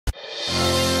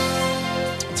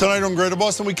Tonight on Greater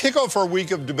Boston, we kick off our week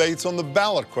of debates on the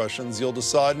ballot questions you'll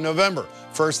decide in November.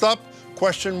 First up,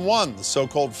 question 1, the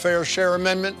so-called Fair Share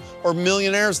Amendment or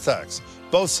millionaire's tax.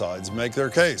 Both sides make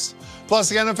their case. Plus,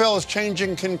 the NFL is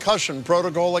changing concussion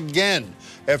protocol again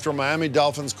after Miami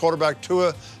Dolphins quarterback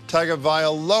Tua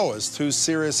Tagovailoa's 2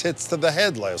 serious hits to the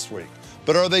head last week.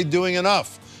 But are they doing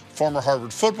enough? Former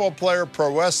Harvard football player,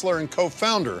 pro wrestler, and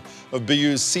co-founder of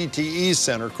BU's CTE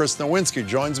Center, Chris Nowinski,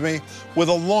 joins me with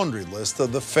a laundry list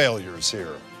of the failures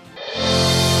here.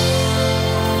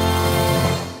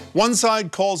 One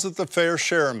side calls it the Fair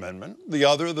Share Amendment, the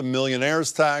other the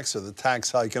Millionaire's Tax or the Tax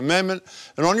Hike Amendment,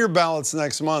 and on your ballots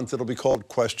next month, it'll be called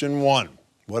Question 1.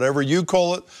 Whatever you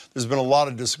call it, there's been a lot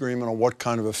of disagreement on what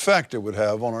kind of effect it would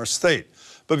have on our state.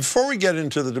 But before we get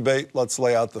into the debate, let's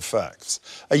lay out the facts.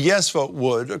 A yes vote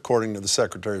would, according to the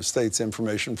Secretary of State's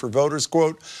information for voters,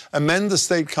 quote, amend the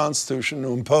state constitution to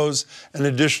impose an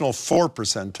additional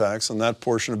 4% tax on that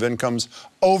portion of incomes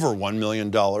over $1 million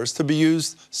to be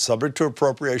used, subject to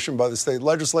appropriation by the state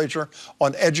legislature,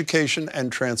 on education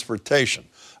and transportation.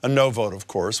 A no vote, of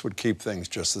course, would keep things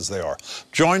just as they are.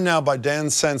 Joined now by Dan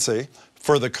Sensi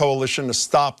for the Coalition to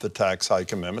Stop the Tax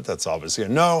Hike Amendment. That's obviously a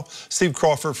no. Steve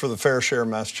Crawford for the Fair Share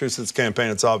Massachusetts campaign.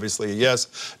 It's obviously a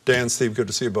yes. Dan, Steve, good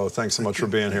to see you both. Thanks so much for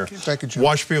being here. Thank you, Jim.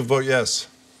 Why should people vote yes?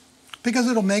 Because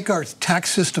it'll make our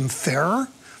tax system fairer,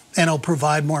 and it'll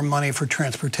provide more money for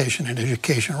transportation and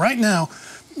education. Right now,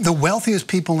 the wealthiest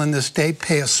people in this state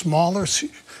pay a smaller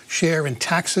share in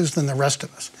taxes than the rest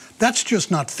of us. That's just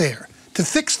not fair. To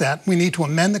fix that, we need to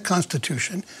amend the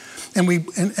Constitution. And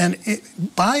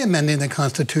by amending the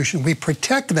Constitution, we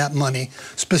protect that money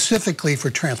specifically for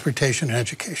transportation and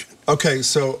education. Okay,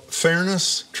 so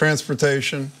fairness,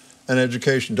 transportation, and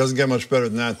education doesn't get much better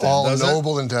than that, then, all does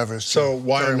noble it? endeavors. So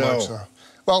why Very no? much so.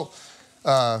 Well,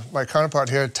 my counterpart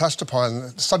here touched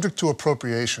upon subject to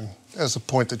appropriation as a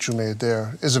point that you made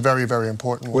there is a very, very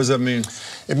important one. What does that mean?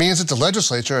 It means that the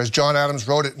legislature, as John Adams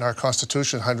wrote it in our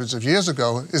Constitution hundreds of years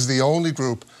ago, is the only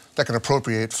group that can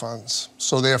appropriate funds.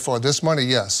 So therefore, this money,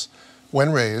 yes,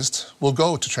 when raised, will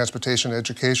go to transportation and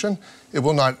education. It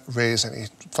will not raise any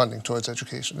funding towards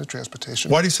education and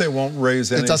transportation. Why do you say it won't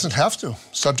raise any? It doesn't have to,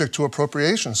 subject to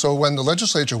appropriation. So when the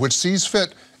legislature, which sees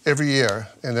fit every year,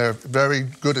 and they're very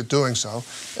good at doing so,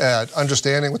 at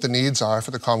understanding what the needs are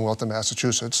for the Commonwealth of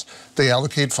Massachusetts, they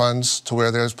allocate funds to where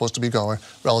they're supposed to be going.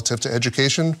 Relative to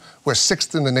education, we're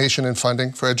 6th in the nation in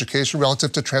funding for education.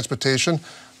 Relative to transportation,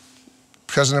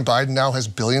 President Biden now has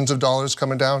billions of dollars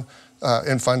coming down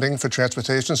in funding for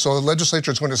transportation. So the legislature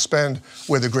is going to spend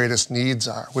where the greatest needs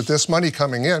are. With this money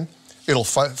coming in, it'll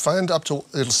fund up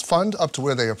to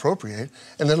where they appropriate,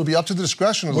 and it'll be up to the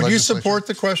discretion of the legislature. Would you support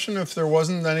the question if there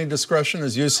wasn't any discretion,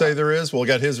 as you say there is? We'll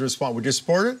get his response. Would you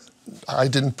support it? I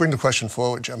didn't bring the question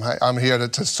forward, Jim. I'm here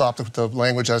to stop the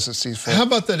language as it sees fit. How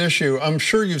about that issue? I'm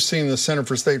sure you've seen the Center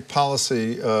for State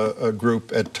Policy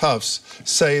group at Tufts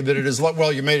say that it is,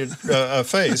 well, you made it a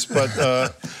face, but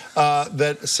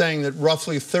that saying that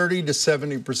roughly 30 to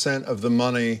 70% of the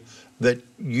money that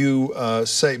you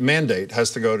say mandate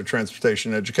has to go to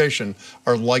transportation and education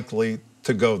are likely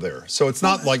to go there. So it's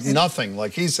not like nothing,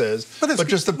 like he says, but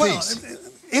just a piece. Well,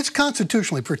 it's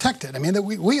constitutionally protected. I mean, that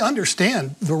we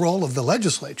understand the role of the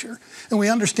legislature, and we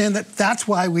understand that that's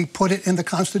why we put it in the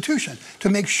Constitution, to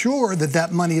make sure that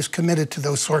that money is committed to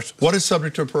those sources. What does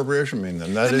subject to appropriation mean,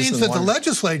 then? That means that the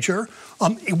legislature,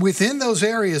 within those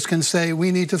areas, can say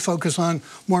we need to focus on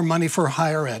more money for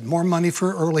higher ed, more money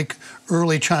for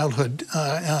early childhood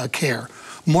care,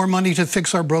 more money to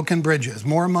fix our broken bridges,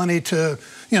 more money to,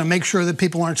 make sure that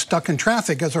people aren't stuck in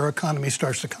traffic as our economy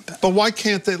starts to come back. But why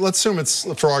can't they, let's assume it's,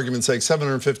 for argument's sake,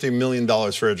 $750 million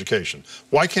for education.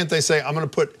 Why can't they say, I'm going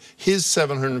to put his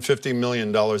 $750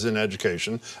 million in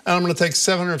education, and I'm going to take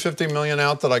 $750 million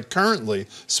out that I currently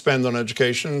spend on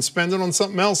education and spend it on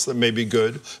something else that may be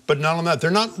good, but not on that.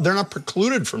 They're not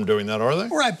precluded from doing that, are they?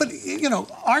 Right, but,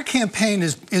 our campaign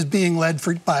is being led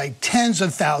by tens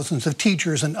of thousands of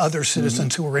teachers and other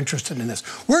citizens who are interested in this.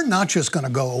 We're not just going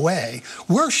to go away.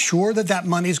 We're sure that that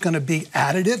money is going to be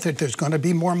additive, that there's going to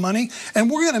be more money, and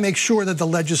we're going to make sure that the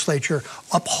legislature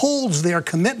upholds their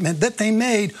commitment that they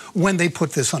made when they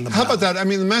put this on the ballot. How about that? I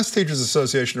mean, the Mass Teachers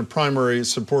Association, a primary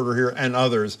supporter here, and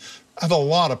others, have a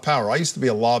lot of power. I used to be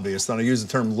a lobbyist, and I use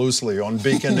the term loosely, on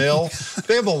Beacon Hill.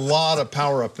 They have a lot of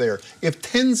power up there. If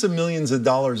tens of millions of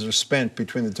dollars are spent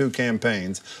between the two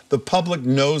campaigns, the public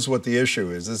knows what the issue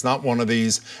is. It's not one of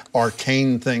these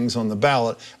arcane things on the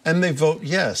ballot, and they vote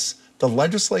yes. The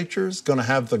legislature's going to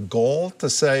have the gall to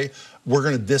say, we're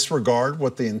going to disregard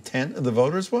what the intent of the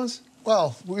voters was?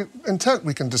 Well, intent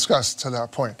we can discuss to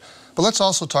that point. But let's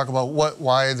also talk about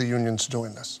why the union's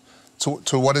doing this.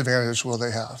 to what advantage will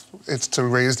they have? It's to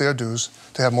raise their dues,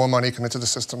 to have more money come into the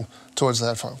system towards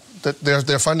that fund.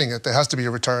 They're funding it. There has to be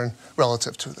a return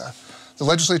relative to that. The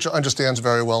legislature understands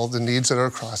very well the needs that are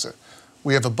across it.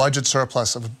 We have a budget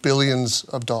surplus of billions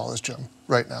of dollars, Jim,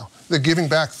 right now. They're giving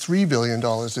back $3 billion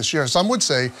this year. Some would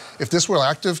say if this were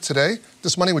active today,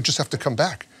 this money would just have to come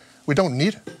back. We don't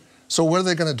need it. So what are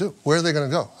they going to do? Where are they going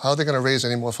to go? How are they going to raise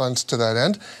any more funds to that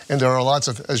end? And there are lots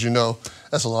of, as you know,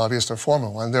 as a lobbyist or former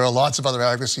one, there are lots of other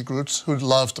advocacy groups who'd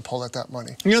love to pull at that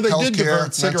money. You know, they did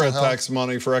divert cigarette tax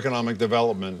money for economic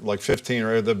development, like 15,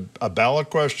 or a ballot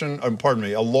question, pardon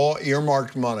me, a law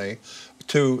earmarked money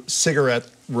to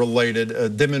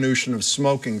cigarette-related diminution of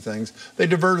smoking things. They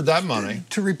diverted that money.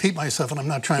 To repeat myself, and I'm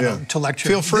not trying to lecture.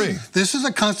 Feel free. This is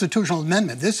a constitutional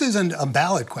amendment. This isn't a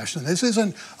ballot question. This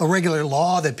isn't a regular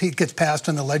law that gets passed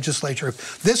in the legislature.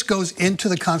 This goes into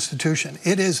the Constitution.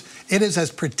 It is as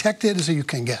protected as you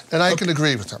can get. And I can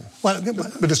agree with him. Well,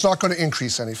 but it's not going to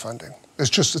increase any funding.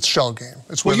 It's shell game.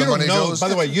 It's where the money goes. By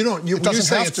the way, you don't. When you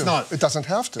say it's not. It doesn't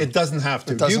have to. It doesn't have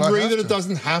to. Do you agree that it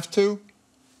doesn't have to?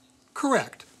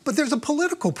 Correct. But there's a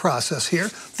political process here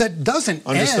that doesn't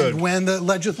end when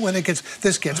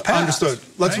this gets passed. Understood.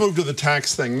 Let's move to the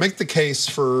tax thing. Make the case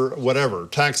for whatever,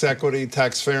 tax equity,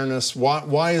 tax fairness.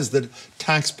 Why is the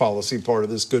tax policy part of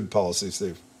this good policy,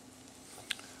 Steve?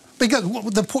 Because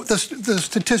the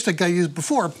statistic I used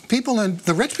before,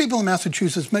 the rich people in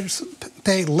Massachusetts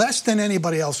pay less than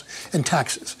anybody else in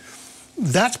taxes.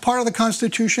 That's part of the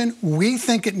Constitution. We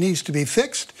think it needs to be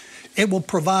fixed. It will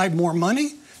provide more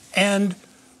money and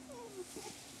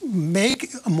make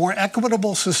a more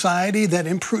equitable society that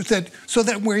improves that, so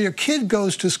that where your kid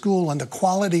goes to school and the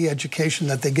quality education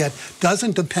that they get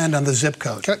doesn't depend on the zip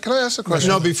code. Can I ask a question?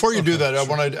 No, before you do that,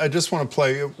 I just want to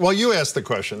play. Well, you ask the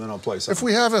question, then I'll play something. If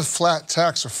we have a flat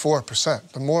tax of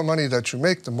 4%, the more money that you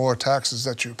make, the more taxes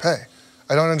that you pay.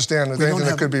 I don't understand anything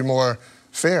that could be more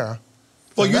fair.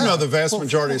 Well, you know the vast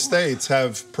majority of states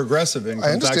have progressive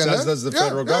income tax, as does the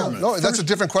federal government. No, that's a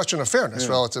different question of fairness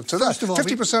relative to that.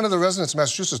 50% of the residents of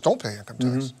Massachusetts don't pay income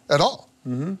tax at all.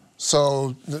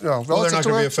 So, well, they're not going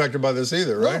to be affected by this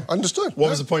either, right? No, understood. What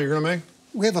was the point you're going to make?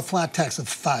 We have a flat tax of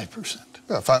 5%.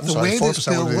 Yeah,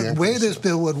 4% the way this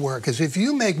bill would work is if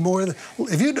you make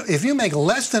if you make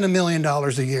less than $1 million a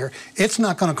year, it's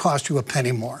not going to cost you a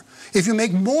penny more. If you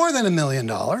make more than $1 million,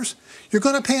 you're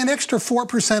going to pay an extra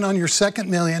 4% on your second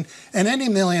million, and any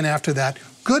million after that.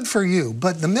 Good for you.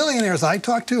 But the millionaires I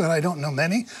talk to, and I don't know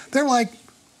many, they're like,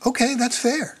 okay, that's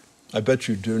fair. I bet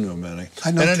you do know many.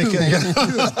 I know two.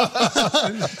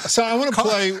 So I want to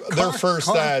play their first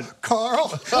ad.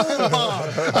 Carl.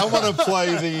 I want to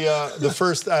play the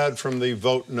first ad from the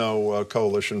Vote No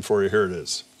coalition for you. Here it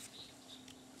is.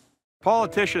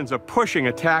 Politicians are pushing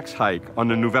a tax hike on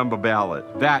the November ballot.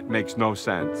 That makes no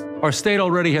sense. Our state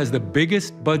already has the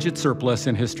biggest budget surplus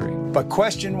in history. But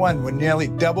question one would nearly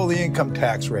double the income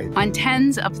tax rate on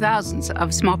tens of thousands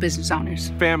of small business owners,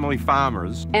 family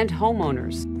farmers, and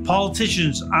homeowners.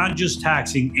 Politicians aren't just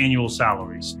taxing annual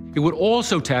salaries. It would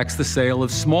also tax the sale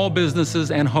of small businesses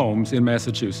and homes in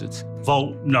Massachusetts.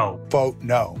 Vote no. Vote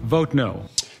no. Vote no.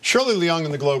 Shirley Leung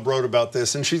in the Globe wrote about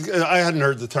this, and I hadn't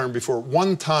heard the term before,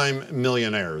 one-time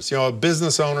millionaires. You know, a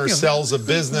business owner sells a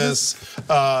business,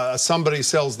 somebody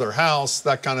sells their house,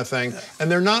 that kind of thing,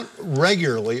 and they're not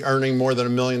regularly earning more than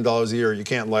 $1 million a year. You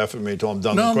can't laugh at me until I'm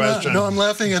done the question. No, I'm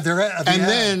laughing at their ad. And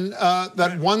then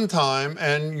that one time,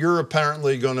 and you're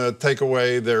apparently going to take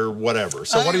away their whatever.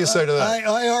 So what do you say to that?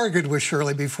 I argued with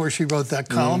Shirley before she wrote that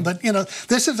column, but, you know,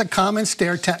 this is a common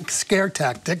scare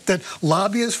tactic that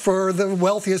lobbyists for the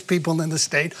wealthiest people in the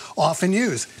state often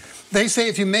use. They say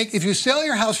if you sell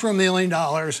your house for $1 million,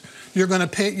 you're going to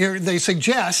pay. They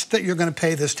suggest that you're going to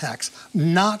pay this tax.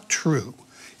 Not true.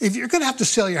 If you're going to have to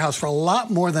sell your house for a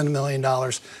lot more than $1 million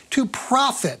to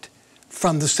profit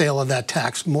from the sale of that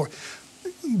tax,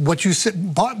 what you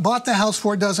bought the house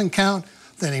for doesn't count.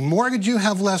 Any mortgage you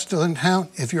have less doesn't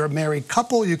count. If you're a married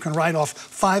couple, you can write off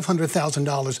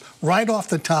 $500,000 right off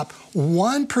the top.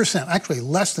 1%, actually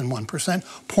less than 1%,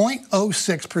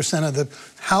 0.06% of the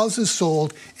houses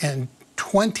sold in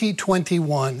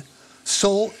 2021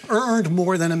 earned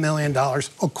more than $1 million,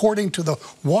 according to the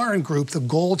Warren Group, the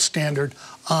gold standard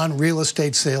on real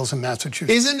estate sales in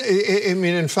Massachusetts. I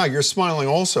mean, in fact, you're smiling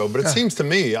also, but it seems to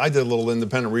me, I did a little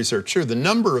independent research too, the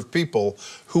number of people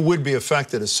who would be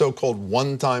affected as so-called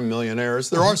one-time millionaires.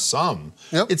 There are some.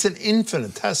 Yep. It's an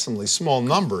infinitesimally small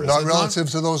number. Not relative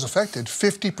to those affected.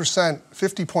 50%,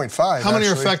 50.5. How many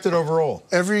are affected overall?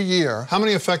 Every year. How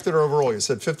many affected are overall? You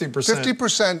said 50%.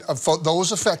 50% of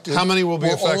those affected. How many will be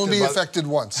affected? Only affected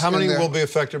once. How many will be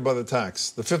affected by the tax?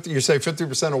 The 50. You say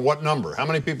 50% of what number? How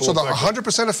many people? So affected? the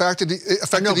 100% affected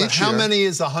no, each year. How many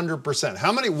is 100%?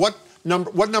 How many? What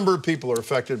number of people are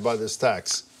affected by this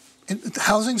tax?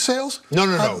 Housing sales?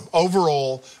 No.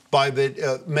 Overall, by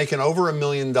the making over $1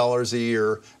 million a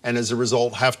year, and as a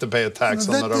result, have to pay a tax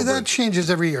on that overage. That changes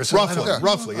every year. So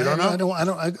roughly. You don't know? I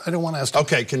don't want to estimate.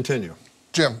 Okay, continue.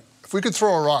 Jim, if we could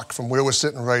throw a rock from where we're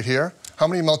sitting right here, how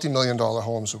many multi-million-dollar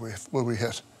homes will we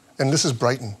hit? And this is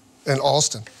Brighton and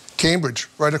Alston, Cambridge,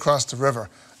 right across the river.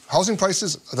 Housing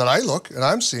prices that I look and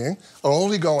I'm seeing are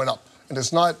only going up, and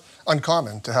it's not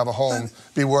uncommon to have a home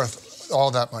be worth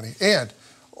all that money. And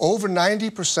over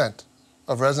 90%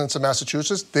 of residents of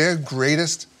Massachusetts, their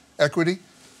greatest equity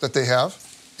that they have,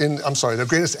 their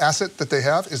greatest asset that they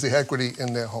have is the equity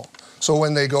in their home. So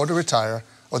when they go to retire,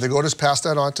 or they go to pass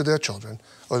that on to their children,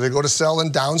 or they go to sell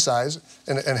and downsize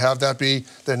and have that be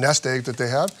their nest egg that they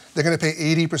have, they're going to pay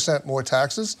 80% more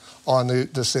taxes on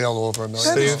the sale over $1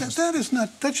 million.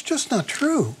 That's just not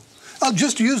true. I'll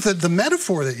just use the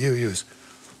metaphor that you use.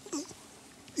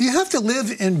 You have to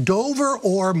live in Dover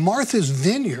or Martha's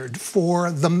Vineyard for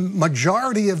the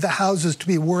majority of the houses to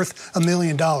be worth $1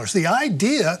 million. The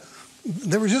idea,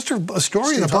 there was just a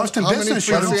story in the Boston Business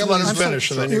Journal.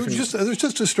 There's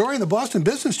just a story in the Boston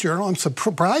Business Journal. I'm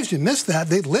surprised you missed that.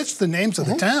 They list the names of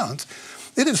the towns.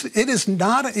 It is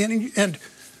not, and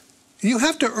you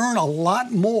have to earn a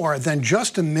lot more than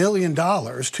just $1 million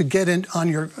to get in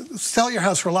on sell your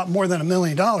house for a lot more than $1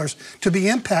 million to be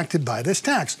impacted by this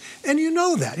tax. And you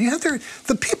know that.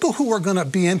 The people who are going to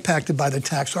be impacted by the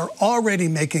tax are already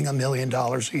making $1 million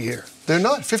a year. They're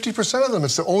not. 50% of them.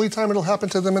 It's the only time it'll happen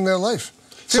to them in their life.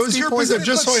 So is your position,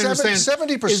 just so I understand,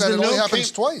 70% it only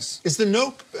happens twice. Is the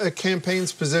No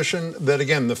campaign's position that,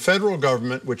 again, the federal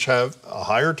government, which have a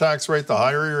higher tax rate, the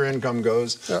higher your income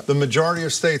goes, the majority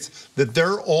of states, that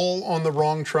they're all on the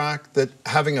wrong track, that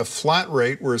having a flat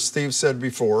rate, where, as Steve said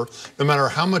before, no matter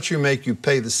how much you make, you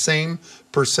pay the same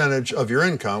percentage of your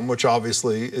income, which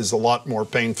obviously is a lot more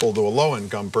painful to a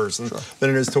low-income person than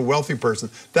it is to a wealthy person.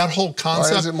 That whole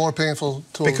concept... Why is it more painful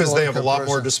to a low-income person? Because they have a lot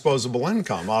more disposable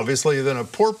income, obviously, than a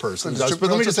poor person does. But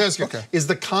let me just ask you, is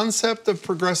the concept of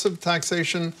progressive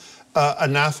taxation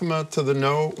anathema to the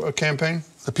No campaign?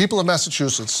 The people of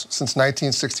Massachusetts, since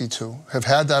 1962, have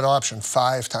had that option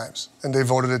 5 times, and they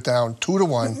voted it down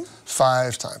 2-to-1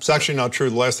 5 times. It's actually not true.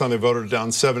 The last time they voted it down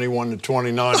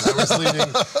 71-29. I was leading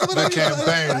the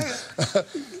campaign.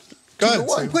 Go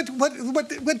ahead.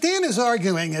 What Dan is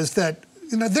arguing is that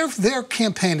their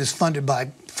campaign is funded by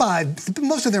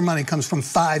most of their money comes from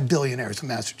 5 billionaires in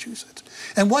Massachusetts.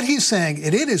 And what he's saying,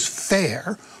 it is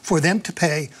fair for them to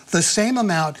pay the same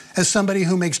amount as somebody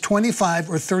who makes $25,000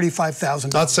 or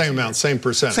 $35,000. Not same amount, same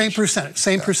percentage.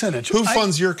 Same percentage. Who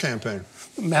funds your campaign?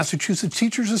 Massachusetts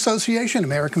Teachers Association,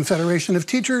 American Federation of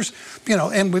Teachers,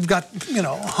 and we've got,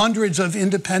 hundreds of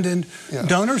independent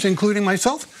donors, including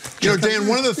myself. Dan,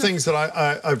 one of the things that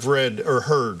I've read or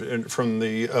heard from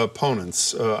the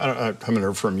opponents, I haven't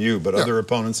heard from you, but other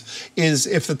opponents, is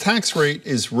if the tax rate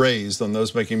is raised on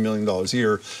those making $1 million a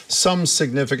year, some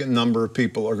significant number of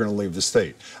people are going to leave the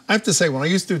state. I have to say, when I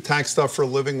used to do tax stuff for a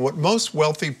living, what most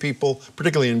wealthy people,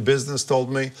 particularly in business, told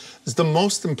me is the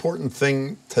most important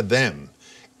thing to them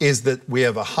is that we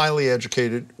have a highly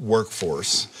educated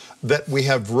workforce, that we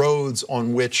have roads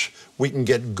on which we can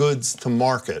get goods to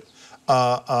market.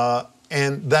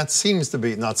 And that seems to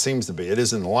be, it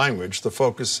is in the language, the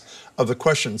focus of the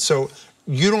question. So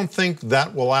you don't think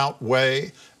that will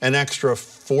outweigh an extra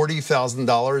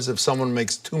 $40,000 if someone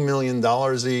makes $2 million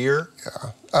a year?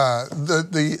 Yeah.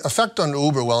 The effect on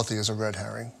uber wealthy is a red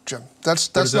herring, Jim.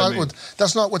 That's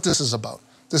not what this is about.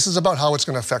 This is about how it's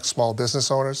going to affect small business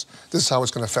owners. This is how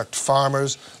it's going to affect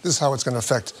farmers. This is how it's going to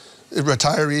affect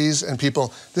retirees and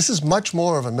people. This is much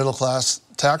more of a middle-class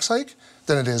tax hike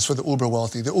than it is for the uber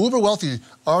wealthy. The uber wealthy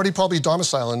already probably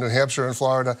domicile in New Hampshire and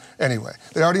Florida anyway.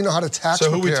 They already know how to tax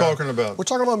prepare. So who are we talking about? We're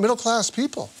talking about middle-class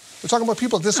people. We're talking about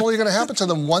people, this is only going to happen to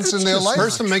them once in their life. A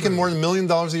person making more than $1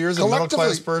 million a year is a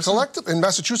middle-class person? In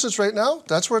Massachusetts right now,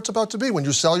 that's where it's about to be. When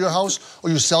you sell your house, or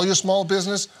you sell your small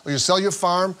business, or you sell your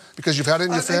farm because you've had it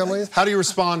in your family. How do you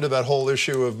respond to that whole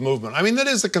issue of movement? I mean, that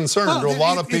is a concern to a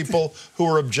lot of people who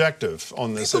are objective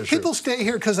on this issue. People stay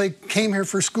here because they came here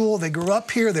for school, they grew up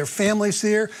here, their family's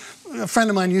here. a friend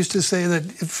of mine used to say that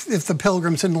if the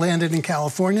Pilgrims had landed in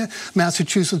California,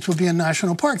 Massachusetts would be a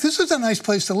national park. This is a nice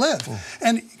place to live.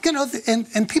 And, you know,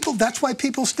 and people, that's why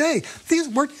people stay.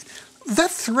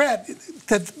 That threat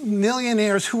that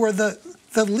millionaires who are the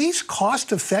least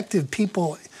cost-effective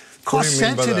people,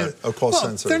 cost-sensitive. Oh,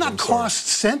 cost-sensitive. They're not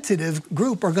cost-sensitive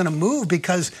group are going to move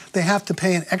because they have to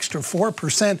pay an extra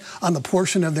 4% on the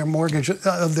portion of their mortgage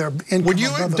of their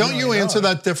income. Don't you answer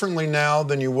that differently now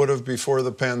than you would have before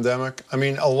the pandemic? I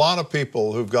mean, a lot of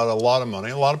people who've got a lot of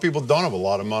money, a lot of people don't have a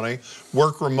lot of money,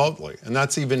 work remotely, and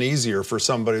that's even easier for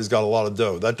somebody who's got a lot of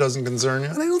dough. That doesn't concern you?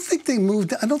 And I don't think they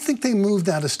moved. I don't think they moved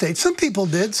out of state. Some people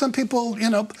did. Some people,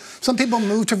 you know, some people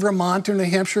moved to Vermont or New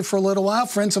Hampshire for a little while.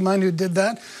 Friends of mine who did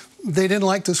that. They didn't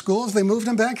like the schools. They moved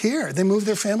them back here. They moved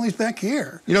their families back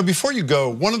here. You know, before you go,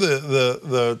 one of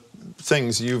the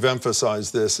things you've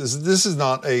emphasized this is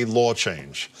not a law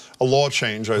change. A law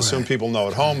change, I assume people know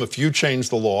at home, if you change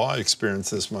the law, I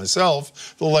experienced this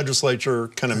myself, the legislature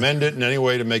can amend it in any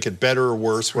way to make it better or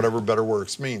worse, whatever better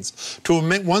worse means.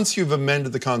 Once you've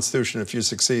amended the Constitution, if you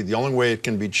succeed, the only way it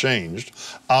can be changed,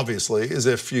 obviously, is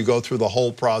if you go through the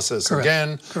whole process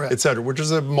again, et cetera, which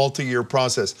is a multi-year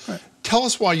process. Tell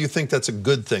us why you think that's a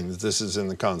good thing that this is in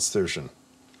the Constitution.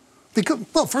 Because,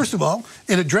 well, first of all,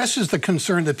 it addresses the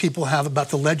concern that people have about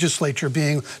the legislature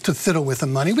being to fiddle with the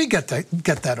money. We get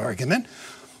that argument.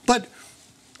 But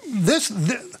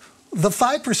the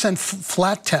 5%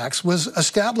 flat tax was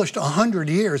established 100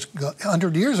 years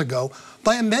ago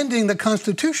by amending the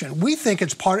Constitution. We think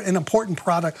it's an important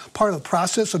part of the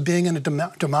process of being in a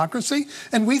democracy,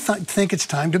 and we think it's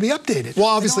time to be updated. Well,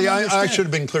 obviously, I should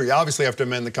have been clear. You obviously have to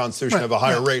amend the Constitution to have a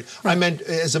higher rate. I meant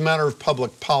as a matter of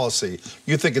public policy,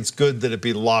 you think it's good that it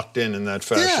be locked in that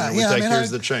fashion.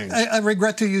 Here's the change. I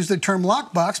regret to use the term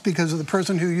lockbox because of the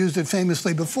person who used it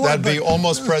famously before. That'd be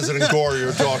almost President Gore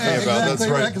you're talking about. That's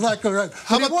right. Exactly right.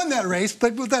 He won that race,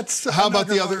 but that's how about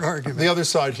the other argument? The other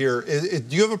side here?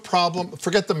 Do you have a problem?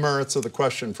 Forget the merits of the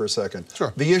question for a second.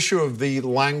 Sure. The issue of the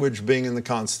language being in the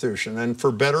Constitution, and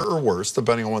for better or worse,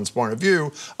 depending on one's point of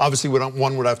view, obviously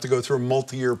one would have to go through a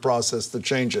multi-year process to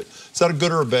change it. Is that a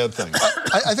good or a bad thing?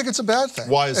 I think it's a bad thing.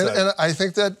 Why is that? And I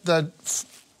think that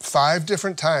 5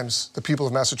 different times the people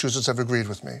of Massachusetts have agreed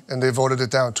with me, and they voted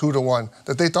it down 2-1,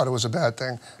 that they thought it was a bad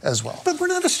thing as well. But we're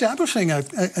not establishing a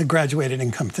graduated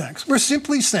income tax. We're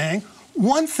simply saying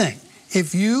one thing.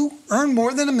 If you earn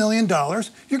more than $1 million,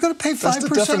 you're going to pay 5% more. That's the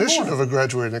definition of a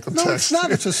graduated income tax. No, it's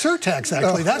not. It's a surtax,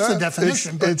 actually. That's the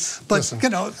definition. But you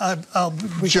know,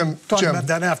 we can talk about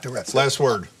that afterwards. Last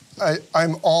word.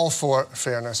 I'm all for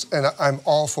fairness, and I'm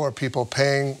all for people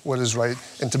paying what is right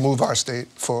and to move our state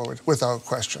forward, without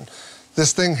question.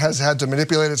 This thing has had to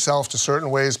manipulate itself to certain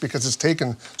ways because it's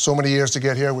taken so many years to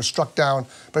get here. It was struck down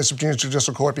by the Supreme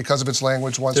Judicial Court because of its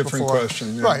language once before. Different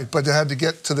question, yeah. Right, but it had to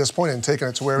get to this point and taken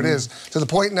it to where it is, to the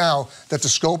point now that the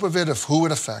scope of it, of who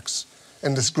it affects,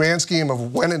 and this grand scheme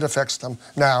of when it affects them,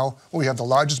 now we have the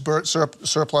largest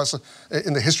surplus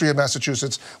in the history of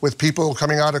Massachusetts, with people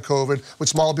coming out of COVID, with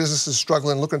small businesses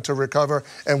struggling, looking to recover,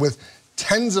 and with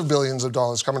tens of billions of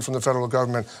dollars coming from the federal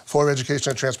government for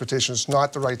education and transportation. It's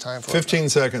not the right time for it. 15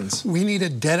 seconds. We need a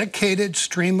dedicated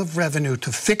stream of revenue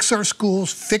to fix our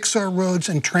schools, fix our roads,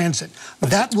 and transit.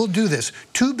 That will do this.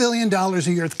 $2 billion a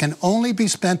year can only be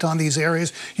spent on these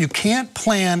areas. You can't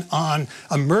plan on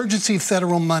emergency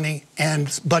federal money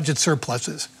and budget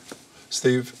surpluses.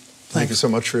 Steve, thank you so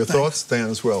much for your thoughts. Dan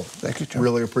as well. Thank you, Jim.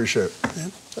 Really appreciate it.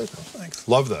 Thanks.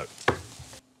 Love that.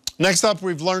 Next up,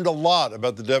 we've learned a lot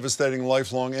about the devastating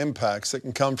lifelong impacts that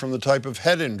can come from the type of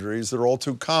head injuries that are all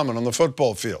too common on the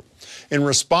football field. In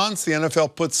response, the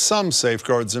NFL put some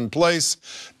safeguards in place,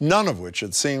 none of which,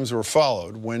 it seems, were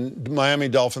followed when Miami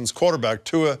Dolphins quarterback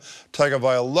Tua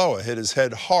Tagovailoa hit his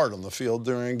head hard on the field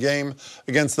during a game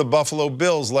against the Buffalo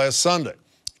Bills last Sunday.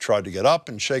 He tried to get up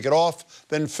and shake it off,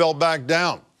 then fell back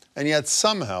down. And yet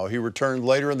somehow he returned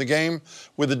later in the game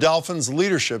with the Dolphins'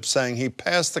 leadership saying he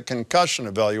passed the concussion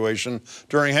evaluation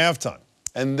during halftime.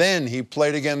 And then he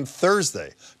played again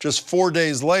Thursday, just 4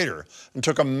 days later, and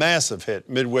took a massive hit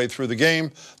midway through the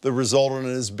game that resulted in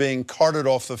his being carted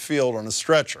off the field on a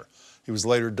stretcher. He was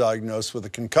later diagnosed with a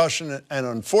concussion, and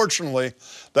unfortunately,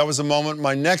 that was a moment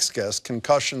my next guest,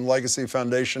 Concussion Legacy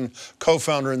Foundation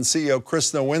co-founder and CEO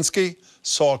Chris Nowinski,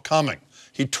 saw coming.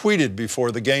 He tweeted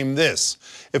before the game this: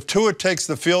 "If Tua takes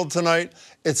the field tonight,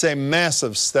 it's a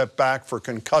massive step back for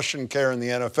concussion care in the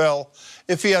NFL.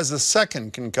 If he has a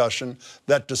second concussion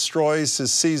that destroys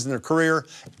his season or career,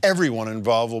 everyone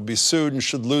involved will be sued and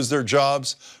should lose their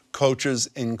jobs, coaches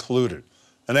included."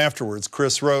 And afterwards,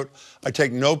 Chris wrote, "I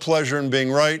take no pleasure in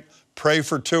being right. Pray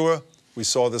for Tua. We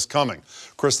saw this coming.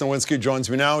 Chris Nowinski joins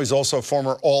me now. He's also a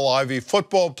former All-Ivy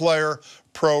football player,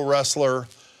 pro wrestler,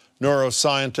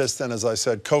 neuroscientist, and as I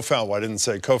said,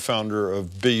 co-founder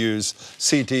of BU's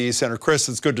CTE Center. Chris,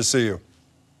 it's good to see you.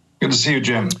 Good to see you,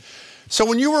 Jim. So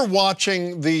when you were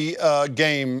watching the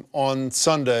game on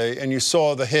Sunday and you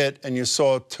saw the hit and you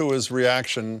saw Tua's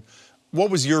reaction, what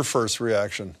was your first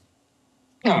reaction?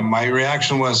 My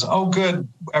reaction was, oh, good.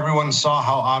 Everyone saw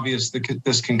how obvious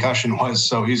this concussion was,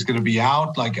 so he's going to be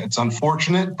out. Like, it's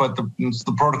unfortunate, but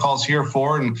the protocol's here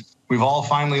for, and we've all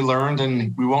finally learned,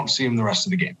 and we won't see him the rest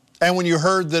of the game. And when you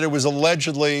heard that it was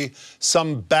allegedly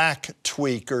some back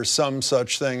tweak or some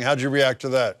such thing, how'd you react to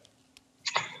that?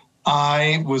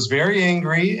 I was very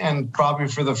angry, and probably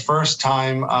for the first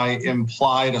time, I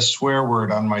implied a swear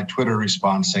word on my Twitter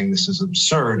response saying this is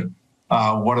absurd.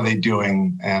 What are they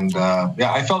doing? And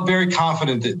yeah, I felt very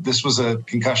confident that this was a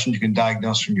concussion you can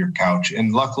diagnose from your couch.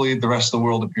 And luckily, the rest of the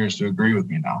world appears to agree with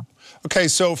me now. Okay,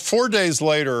 so 4 days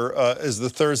later is the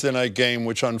Thursday night game,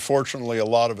 which unfortunately a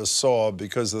lot of us saw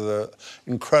because of the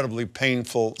incredibly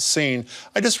painful scene.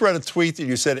 I just read a tweet that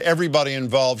you said everybody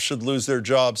involved should lose their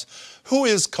jobs. Who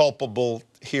is culpable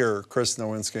here, Chris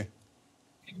Nowinski?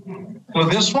 Well,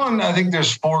 this one, I think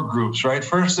there's four groups, right?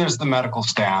 First, there's the medical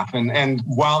staff. And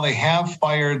while they have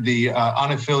fired the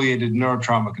unaffiliated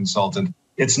neurotrauma consultant,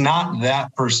 it's not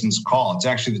that person's call. It's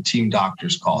actually the team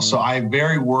doctor's call. So I'm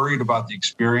very worried about the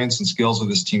experience and skills of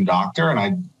this team doctor, and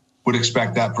I would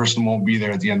expect that person won't be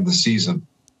there at the end of the season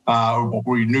or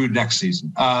renewed next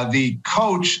season. The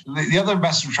coach, the other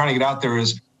message we're trying to get out there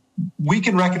is we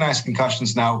can recognize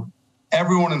concussions now.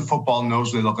 Everyone in football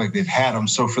knows they look like they've had them.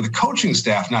 So for the coaching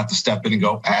staff not to step in and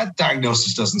go,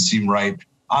 diagnosis doesn't seem right.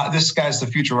 This guy's the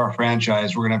future of our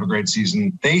franchise. We're going to have a great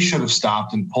season. They should have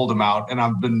stopped and pulled him out. And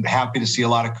I've been happy to see a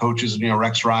lot of coaches,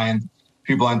 Rex Ryan,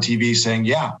 people on TV saying,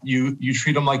 yeah, you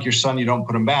treat him like your son, you don't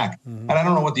put him back. And I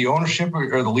don't know what the ownership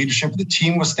or the leadership of the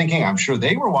team was thinking. I'm sure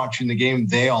they were watching the game.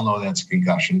 They all know that's a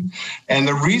concussion. And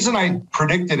the reason I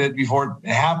predicted it before it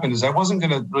happened is I wasn't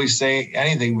going to really say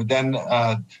anything, but then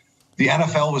the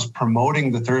NFL was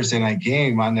promoting the Thursday night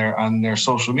game on their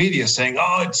social media saying,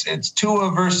 oh, it's Tua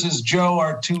versus Joe,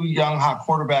 our two young hot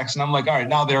quarterbacks. And I'm like, all right,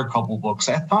 now they're culpable. Because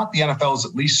I thought the NFL was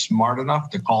at least smart enough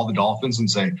to call the Dolphins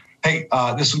and say, hey,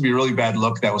 this would be a really bad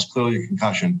look. That was clearly a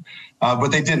concussion. But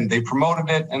they didn't. They promoted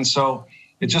it. And so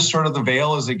it just sort of the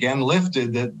veil is again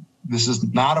lifted that this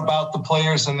is not about the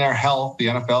players and their health. The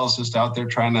NFL is just out there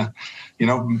trying to,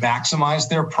 maximize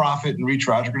their profit and reach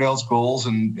Roger Goodell's goals.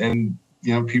 And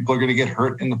people are going to get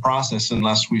hurt in the process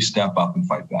unless we step up and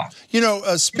fight back.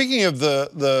 Speaking of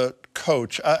the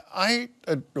coach,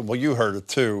 well, you heard it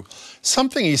too.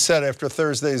 Something he said after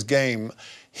Thursday's game,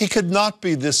 he could not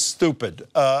be this stupid.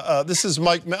 This is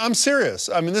Mike. I'm serious.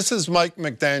 I mean, this is Mike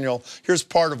McDaniel. Here's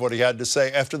part of what he had to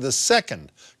say after the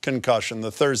second concussion,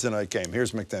 the Thursday night game.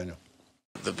 Here's McDaniel.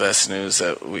 The best news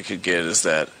that we could get is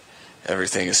that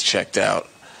everything is checked out,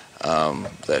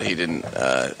 that he didn't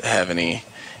have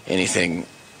anything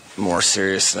more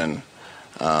serious than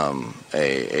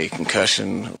a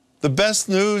concussion. The best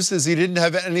news is he didn't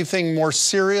have anything more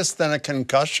serious than a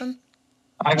concussion?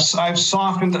 I've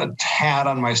softened a tad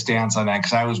on my stance on that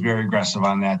because I was very aggressive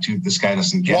on that too. This guy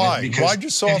doesn't get Why? it. Because why'd you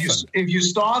soften? If you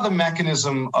saw the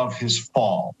mechanism of his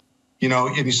fall,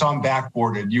 and you saw him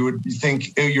backboarded, you would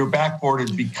think you're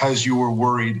backboarded because you were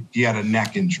worried he had a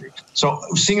neck injury. So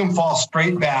seeing him fall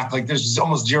straight back, like there's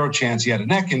almost zero chance he had a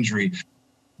neck injury.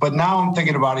 But now I'm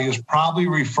thinking about it, he was probably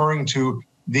referring to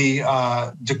the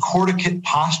decorticate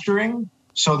posturing.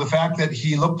 So the fact that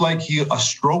he looked like a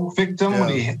stroke victim when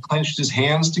he clenched his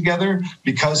hands together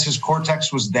because his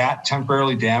cortex was that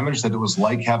temporarily damaged that it was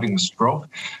like having a stroke.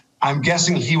 I'm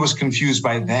guessing he was confused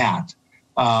by that,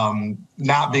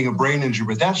 not being a brain injury,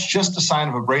 but that's just a sign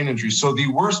of a brain injury. So the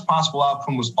worst possible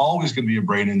outcome was always going to be a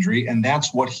brain injury, and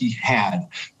that's what he had.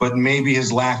 But maybe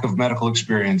his lack of medical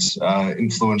experience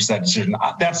influenced that decision.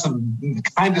 That's the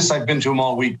kindest I've been to him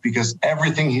all week because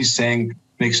everything he's saying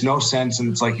makes no sense,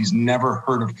 and it's like he's never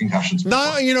heard of concussions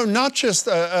before. No, not just,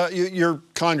 you're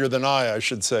kinder than I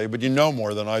should say, but you know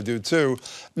more than I do too.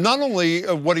 Not only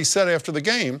what he said after the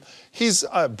game, he's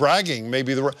bragging,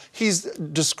 he's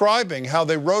describing how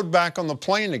they rode back on the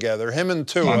plane together, him and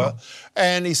Tua,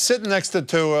 and he's sitting next to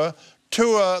Tua.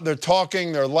 They're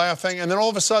talking, they're laughing, and then all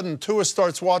of a sudden, Tua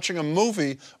starts watching a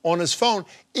movie on his phone.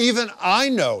 Even I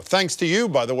know, thanks to you,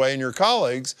 by the way, and your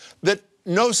colleagues, that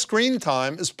no screen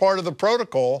time is part of the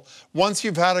protocol once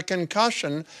you've had a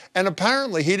concussion, and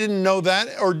apparently he didn't know that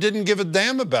or didn't give a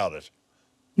damn about it.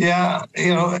 Yeah,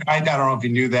 I don't know if you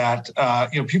knew that.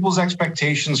 People's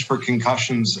expectations for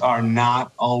concussions are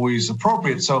not always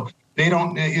appropriate. So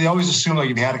they always assume like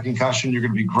if you had a concussion, you're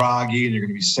going to be groggy and you're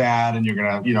going to be sad and you're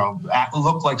going to,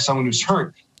 look like someone who's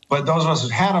hurt. But those of us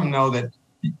who've had them know that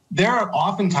there are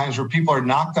oftentimes where people are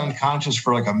knocked unconscious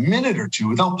for like a minute or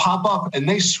two. They'll pop up and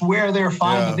they swear they're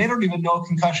fine, but they don't even know a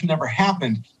concussion ever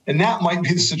happened. And that might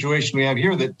be the situation we have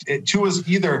here, that Tua is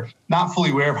either not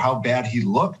fully aware of how bad he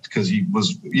looked because he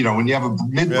was, when you have a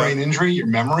midbrain injury, your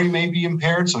memory may be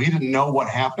impaired. So he didn't know what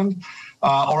happened.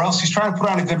 Or else he's trying to put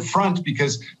on a good front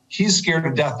because he's scared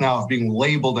to death now of being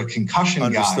labeled a concussion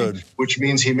guy, which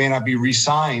means he may not be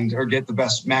re-signed or get the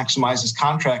best, maximize his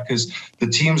contract because the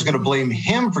team's going to blame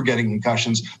him for getting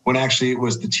concussions when actually it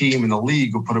was the team and the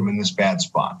league who put him in this bad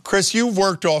spot. Chris, you've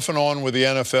worked off and on with the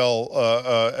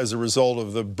NFL as a result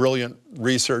of the brilliant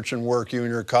research and work you and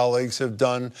your colleagues have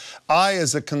done. I,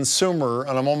 as a consumer,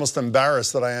 and I'm almost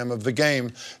embarrassed that I am of the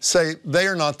game, say they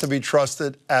are not to be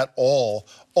trusted at all.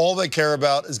 All they care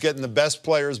about is getting the best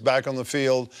players back on the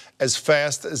field as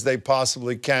fast as they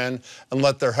possibly can and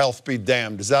let their health be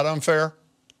damned. Is that unfair?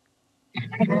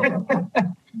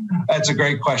 That's a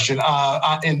great question.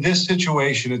 In this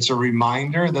situation, it's a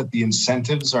reminder that the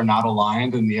incentives are not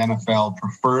aligned and the NFL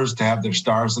prefers to have their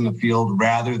stars in the field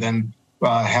rather than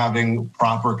having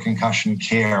proper concussion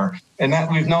care. And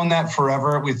that we've known that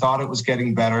forever. We thought it was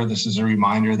getting better. This is a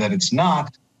reminder that it's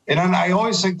not. And I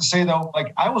always like to say, though,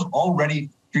 like I was already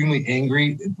extremely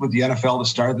angry with the NFL to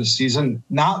start this season,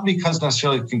 not because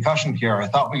necessarily of concussion care. I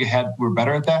thought we're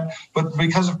better at that, but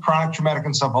because of chronic traumatic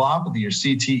encephalopathy or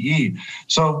CTE.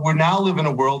 So we're now live in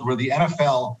a world where the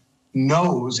NFL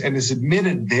knows and has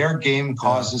admitted their game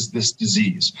causes this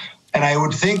disease. And I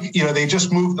would think, they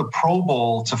just moved the Pro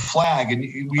Bowl to flag,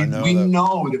 and we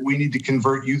know that we need to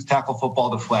convert youth tackle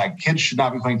football to flag. Kids should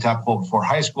not be playing tackle football before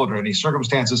high school under any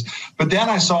circumstances. But then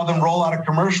I saw them roll out a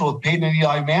commercial with Peyton and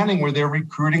Eli Manning where they're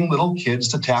recruiting little kids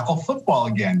to tackle football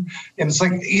again. And it's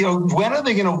like, when are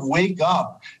they going to wake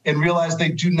up and realize they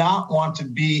do not want to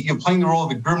be playing the role of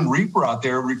the Grim Reaper out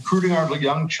there, recruiting our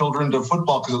young children to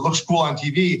football because it looks cool on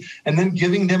TV, and then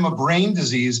giving them a brain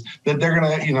disease that they're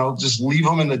going to, just leave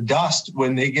them in the dust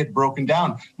when they get broken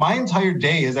down. My entire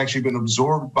day has actually been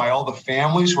absorbed by all the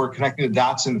families who are connecting the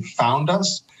dots and found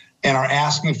us and are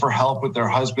asking for help with their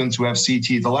husbands who have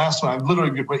CT. The last one, I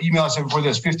literally emailed us before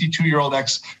this 52-year-old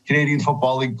ex-Canadian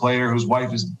Football League player whose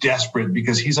wife is desperate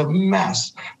because he's a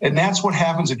mess. And that's what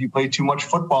happens if you play too much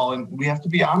football, and we have to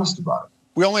be honest about it.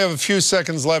 We only have a few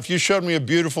seconds left. You showed me a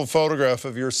beautiful photograph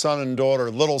of your son and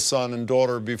daughter, little son and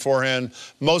daughter beforehand.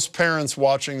 Most parents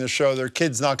watching the show, their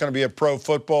kid's not going to be a pro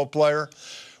football player.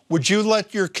 Would you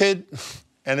let your kid,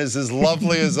 and is as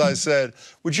lovely as I said,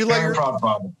 would you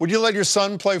let your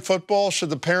son play football? Should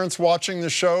the parents watching the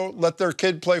show let their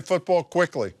kid play football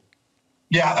quickly?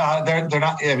 Yeah, they're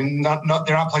not. I mean, they're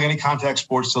not playing any contact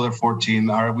sports till they're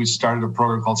 14. We started a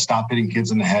program called Stop Hitting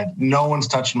Kids in the Head. No one's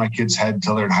touching my kid's head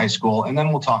till they're in high school, and then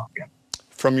we'll talk again.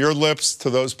 From your lips to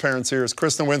those parents' ears,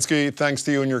 Chris Nowinski, thanks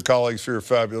to you and your colleagues for your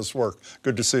fabulous work.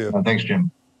 Good to see you. Thanks,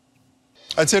 Jim.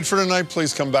 That's it for tonight.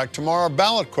 Please come back tomorrow. Our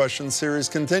ballot question series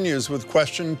continues with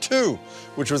question 2,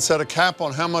 which would set a cap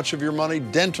on how much of your money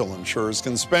dental insurers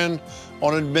can spend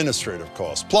on administrative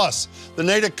costs. Plus, the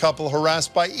Natick couple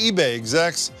harassed by eBay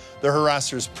execs, their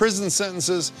harassers' prison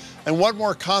sentences, and what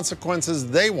more consequences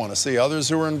they want to see others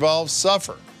who are involved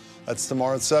suffer. That's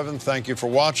tomorrow at 7. Thank you for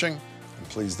watching, and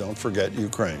please don't forget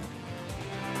Ukraine.